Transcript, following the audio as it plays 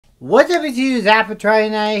What's up, it's you,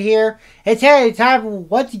 Zapatry Night here. It's a time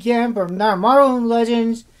once again from Marvel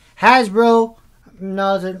Legends, Hasbro.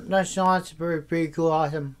 No, that's pretty cool,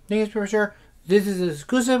 awesome things for sure. This is an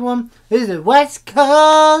exclusive one. This is the West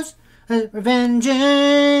Coast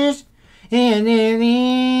Avengers. And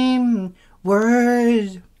any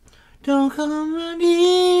words don't come on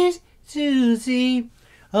easy to see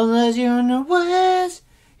unless you're in the West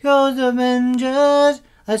Coast Avengers.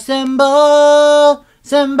 Assemble!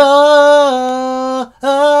 Symbol,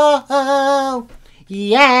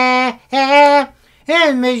 yeah,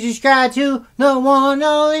 and make subscribe to the one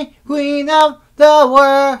only Queen of the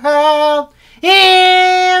world.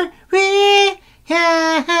 And we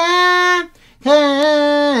can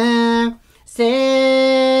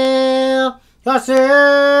sail,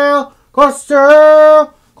 sail.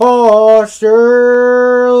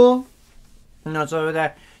 No, so with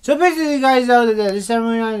that. So basically, you guys know that this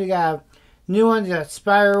time we got new ones, got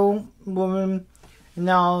Spiral Woman and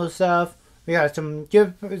all this stuff. We got some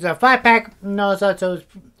good, it's a 5-pack and all this stuff, so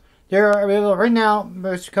they're available right now.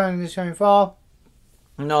 It's coming this coming fall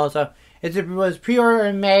and all this stuff. It was pre-order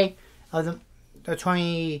in May of the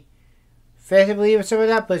 25th, I believe, or something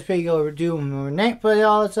like that, but it's pretty good overdue overnight for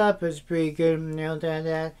all this stuff. It's pretty good and all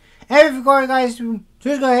that. And if you're guys,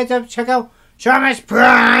 just go ahead and check out Shaman's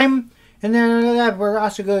Prime. And then that we're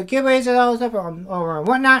also good giveaways and all this stuff over and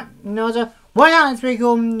whatnot. And also, whatnot, it's pretty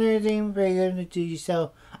cool and everything, pretty good to do.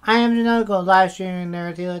 So I am gonna go live streaming and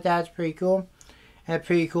everything like that. It's pretty cool. And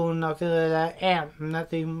pretty cool and nothing like that. And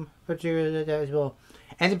nothing particular like that as well.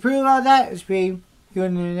 And to prove all that, it's pretty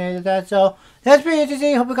good and like that. So that's pretty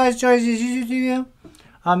interesting. Hope you guys enjoy this YouTube video.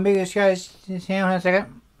 Because guys, hang on a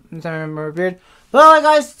second. I'm sorry, I remember beard. But alright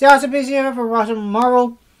guys, stay awesome, busy for awesome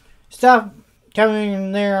Marvel stuff coming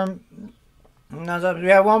in there. So we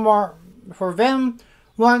have one more for Venom,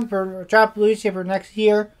 one for Drop Lucy for next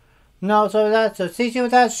year. No, so that. So stay tuned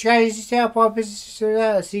with that. Subscribe, stay up, all business.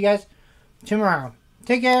 See you guys tomorrow.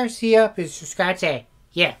 Take care. See ya. Please subscribe. Say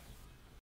yeah.